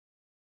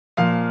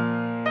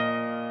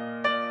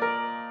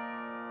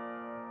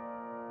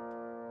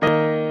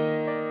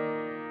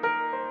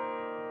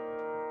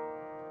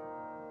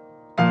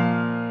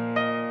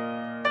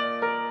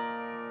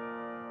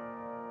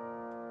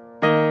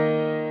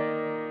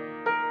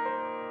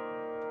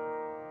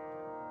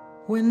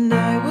When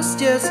I was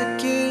just a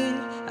kid,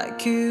 I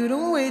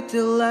couldn't wait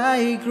till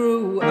I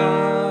grew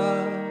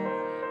up.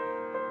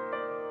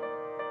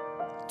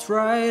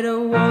 Tried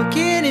to walk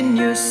in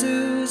your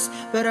shoes,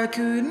 but I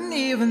couldn't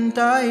even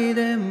tie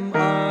them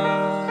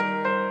up.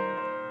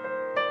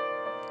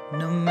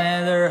 No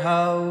matter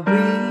how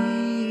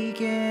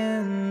big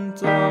and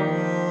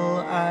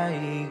tall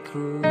I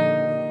grew,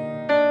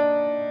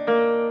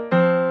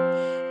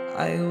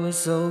 I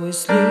was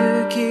always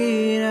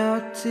looking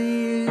up to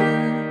you.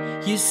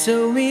 You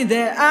showed me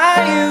that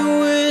I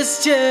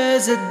was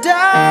just a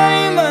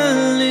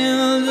diamond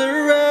in the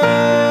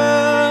rough.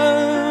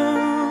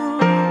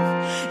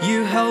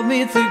 You helped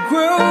me to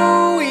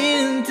grow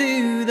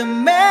into the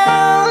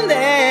man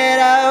that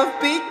I've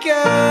become.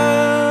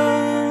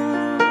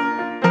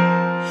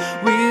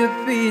 We've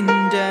been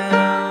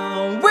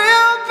down,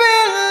 we've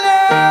been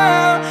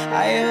low.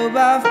 I hope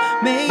I've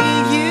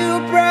made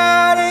you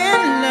proud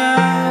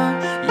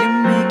enough. You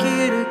make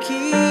it look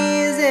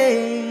easy,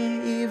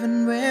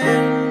 even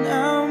when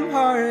I'm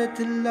hard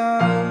to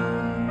love.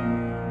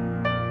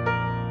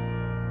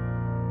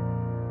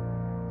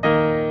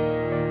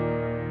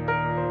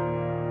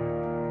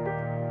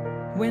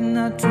 When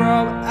I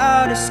dropped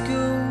out of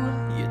school,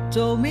 you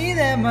told me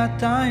that my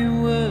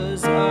time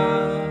was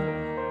up.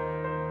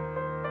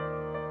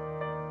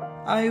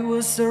 I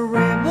was a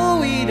rebel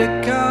with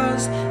a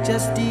cause,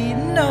 just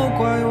didn't know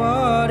quite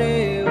what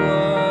it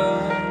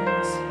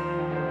was.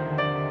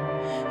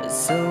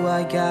 So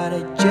I got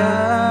a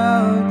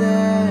job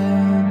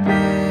that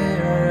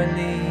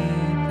barely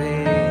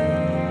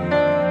paid.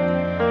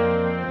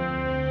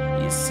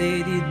 You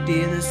said you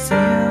did the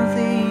same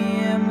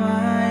thing at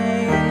my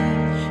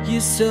age. You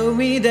showed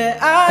me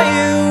that I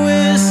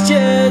was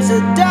just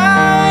a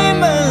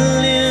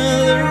diamond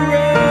in the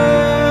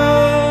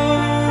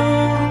rough.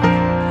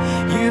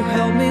 You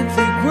helped me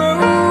to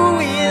grow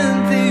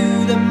into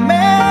the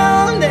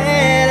man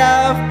that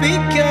I've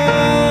become.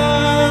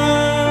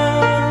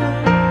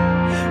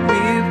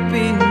 We've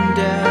been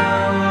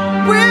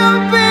down,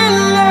 we've been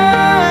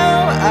low.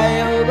 I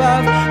hope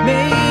I've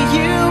made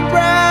you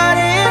proud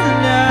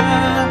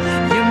enough.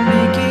 You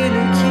make it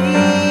look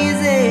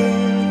easy,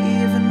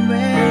 even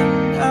when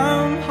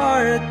I'm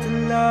hard to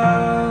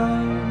love.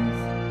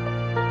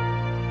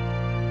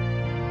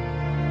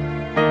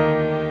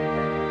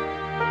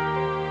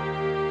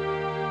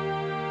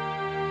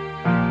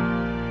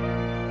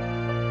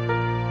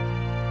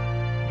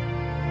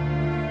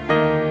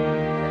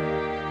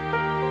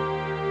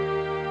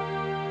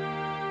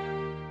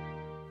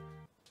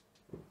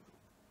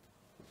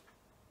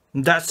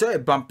 That's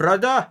it, my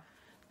brother.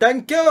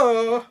 Thank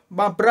you,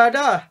 my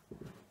brother.